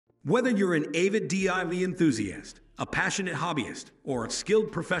Whether you're an avid DIY enthusiast, a passionate hobbyist, or a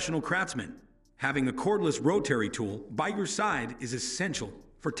skilled professional craftsman, having a cordless rotary tool by your side is essential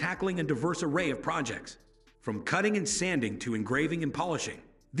for tackling a diverse array of projects. From cutting and sanding to engraving and polishing,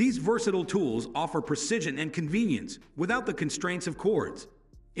 these versatile tools offer precision and convenience without the constraints of cords.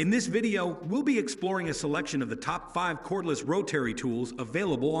 In this video, we'll be exploring a selection of the top 5 cordless rotary tools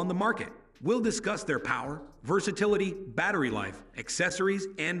available on the market. We'll discuss their power, versatility, battery life, accessories,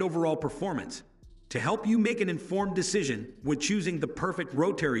 and overall performance to help you make an informed decision when choosing the perfect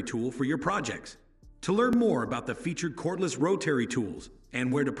rotary tool for your projects. To learn more about the featured cordless rotary tools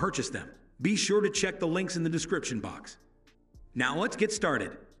and where to purchase them, be sure to check the links in the description box. Now let's get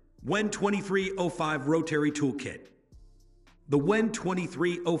started. WEN 2305 Rotary Tool Kit. The WEN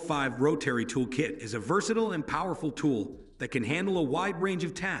 2305 Rotary Tool Kit is a versatile and powerful tool that can handle a wide range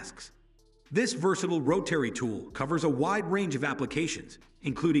of tasks. This versatile rotary tool covers a wide range of applications,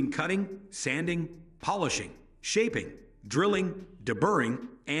 including cutting, sanding, polishing, shaping, drilling, deburring,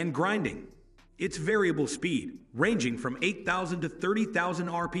 and grinding. Its variable speed, ranging from 8,000 to 30,000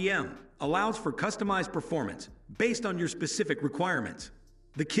 RPM, allows for customized performance based on your specific requirements.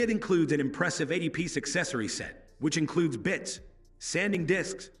 The kit includes an impressive 80-piece accessory set, which includes bits, sanding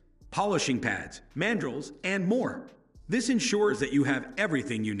discs, polishing pads, mandrels, and more. This ensures that you have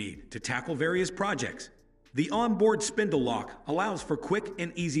everything you need to tackle various projects. The onboard spindle lock allows for quick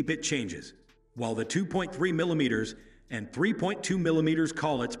and easy bit changes, while the 2.3mm and 3.2mm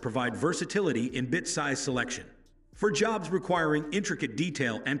collets provide versatility in bit size selection. For jobs requiring intricate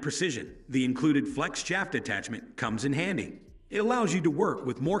detail and precision, the included flex shaft attachment comes in handy. It allows you to work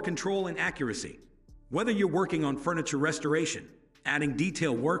with more control and accuracy. Whether you're working on furniture restoration, adding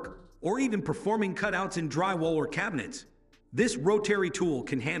detail work, or even performing cutouts in drywall or cabinets, this rotary tool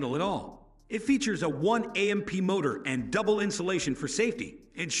can handle it all. It features a 1 AMP motor and double insulation for safety,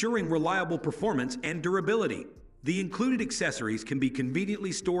 ensuring reliable performance and durability. The included accessories can be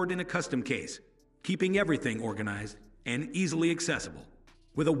conveniently stored in a custom case, keeping everything organized and easily accessible.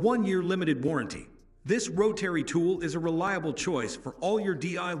 With a 1-year limited warranty, this rotary tool is a reliable choice for all your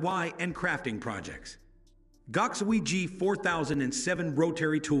DIY and crafting projects. Goksui G4007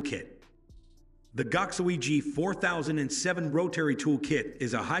 Rotary Tool Kit. The Goksui G4007 Rotary Tool Kit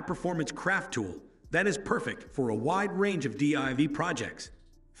is a high-performance craft tool that is perfect for a wide range of DIY projects.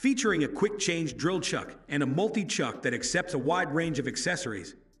 Featuring a quick-change drill chuck and a multi-chuck that accepts a wide range of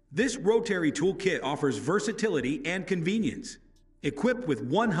accessories, this rotary tool kit offers versatility and convenience. Equipped with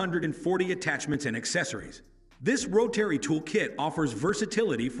 140 attachments and accessories, this rotary tool kit offers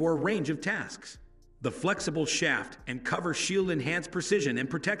versatility for a range of tasks. The flexible shaft and cover shield enhance precision and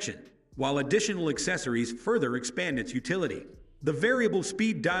protection, while additional accessories further expand its utility. The variable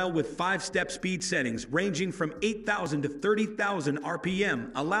speed dial with 5-step speed settings ranging from 8,000 to 30,000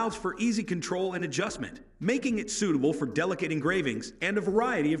 RPM allows for easy control and adjustment, making it suitable for delicate engravings and a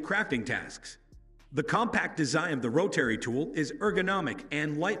variety of crafting tasks. The compact design of the rotary tool is ergonomic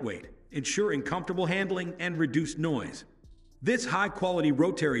and lightweight, ensuring comfortable handling and reduced noise. This high-quality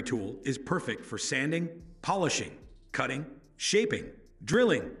rotary tool is perfect for sanding, polishing, cutting, shaping,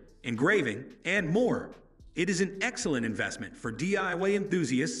 drilling, engraving, and more. It is an excellent investment for DIY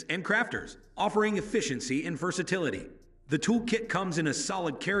enthusiasts and crafters, offering efficiency and versatility. The toolkit comes in a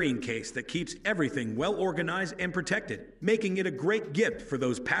solid carrying case that keeps everything well organized and protected, making it a great gift for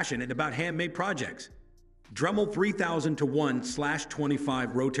those passionate about handmade projects. Dremel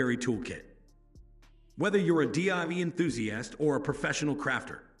 3000-1/25 Rotary Toolkit. Whether you're a DIY enthusiast or a professional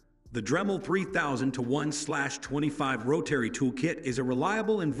crafter, the Dremel 3000-1/25 Rotary Toolkit is a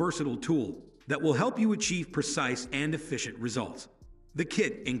reliable and versatile tool that will help you achieve precise and efficient results. The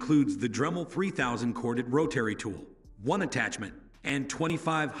kit includes the Dremel 3000 corded rotary tool, 1 attachment, and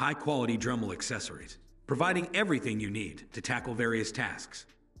 25 high-quality Dremel accessories, providing everything you need to tackle various tasks.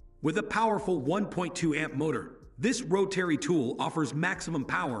 With a powerful 1.2 amp motor, this rotary tool offers maximum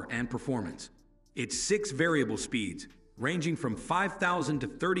power and performance. Its 6 variable speeds, ranging from 5,000 to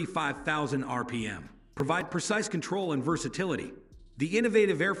 35,000 RPM, provide precise control and versatility. The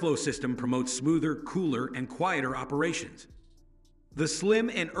innovative airflow system promotes smoother, cooler, and quieter operations. The slim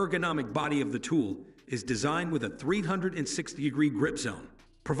and ergonomic body of the tool is designed with a 360-degree grip zone,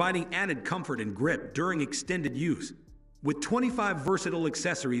 providing added comfort and grip during extended use. With 25 versatile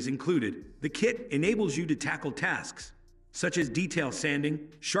accessories included, the kit enables you to tackle tasks such as detail sanding,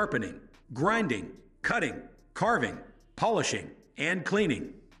 sharpening, grinding, cutting, carving, polishing, and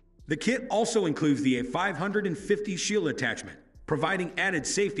cleaning. The kit also includes the A550 shield attachment, providing added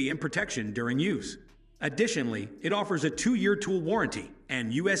safety and protection during use. Additionally, it offers a 2-year tool warranty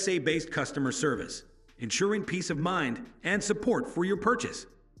and USA-based customer service, ensuring peace of mind and support for your purchase.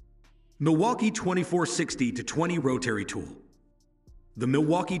 Milwaukee 2460-20 Rotary Tool. The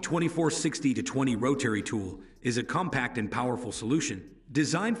Milwaukee 2460-20 Rotary Tool is a compact and powerful solution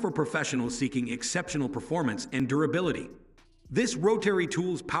designed for professionals seeking exceptional performance and durability. This rotary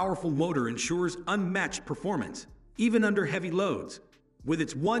tool's powerful motor ensures unmatched performance, even under heavy loads. With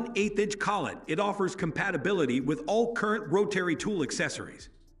its 1/8-inch collet, it offers compatibility with all current rotary tool accessories,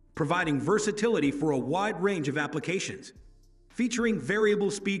 providing versatility for a wide range of applications. Featuring variable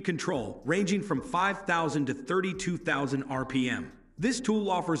speed control ranging from 5,000 to 32,000 RPM, this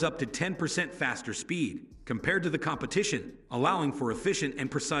tool offers up to 10% faster speed compared to the competition, allowing for efficient and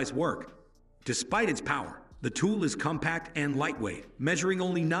precise work. Despite its power, the tool is compact and lightweight, measuring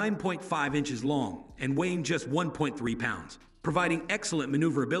only 9.5 inches long and weighing just 1.3 pounds, providing excellent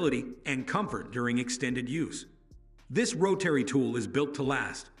maneuverability and comfort during extended use. This rotary tool is built to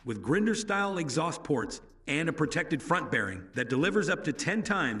last, with grinder-style exhaust ports and a protected front bearing that delivers up to 10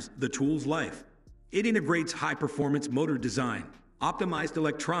 times the tool's life. It integrates high-performance motor design, optimized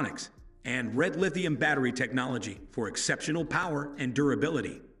electronics, and red lithium battery technology for exceptional power and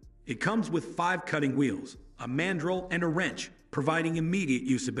durability. It comes with 5 cutting wheels, a mandrel, and a wrench, providing immediate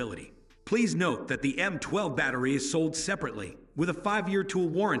usability. Please note that the M12 battery is sold separately with a 5-year tool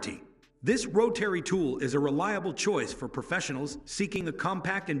warranty. This rotary tool is a reliable choice for professionals seeking a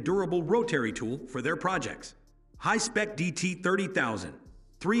compact and durable rotary tool for their projects. High-spec DT30000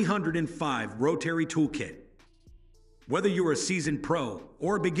 305 Rotary Toolkit. Whether you're a seasoned pro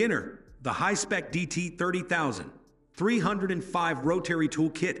or a beginner, the high-spec DT30000 305 Rotary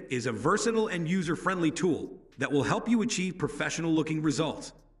Toolkit is a versatile and user-friendly tool that will help you achieve professional-looking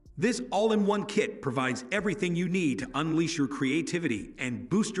results. This all-in-one kit provides everything you need to unleash your creativity and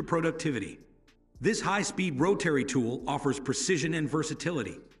boost your productivity. This high-speed rotary tool offers precision and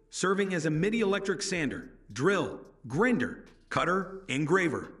versatility, serving as a midi-electric sander, drill, grinder, cutter,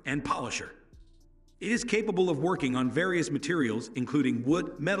 engraver, and polisher. It is capable of working on various materials including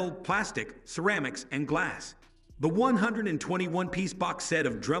wood, metal, plastic, ceramics, and glass. The 121-piece box set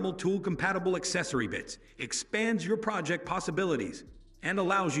of Dremel tool-compatible accessory bits expands your project possibilities and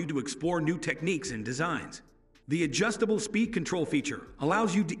allows you to explore new techniques and designs. The adjustable speed control feature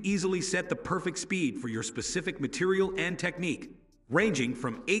allows you to easily set the perfect speed for your specific material and technique, ranging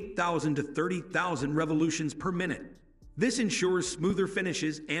from 8,000 to 30,000 revolutions per minute. This ensures smoother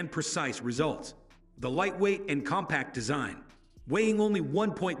finishes and precise results. The lightweight and compact design, weighing only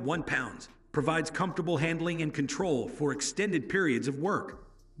 1.1 pounds, provides comfortable handling and control for extended periods of work.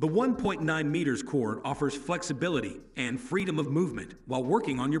 The 1.9 meters cord offers flexibility and freedom of movement while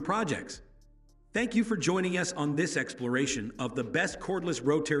working on your projects. Thank you for joining us on this exploration of the best cordless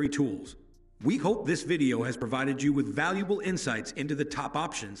rotary tools. We hope this video has provided you with valuable insights into the top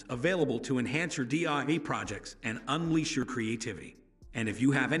options available to enhance your DIY projects and unleash your creativity. And if you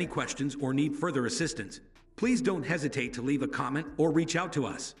have any questions or need further assistance, please don't hesitate to leave a comment or reach out to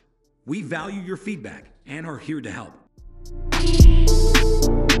us. We value your feedback and are here to help.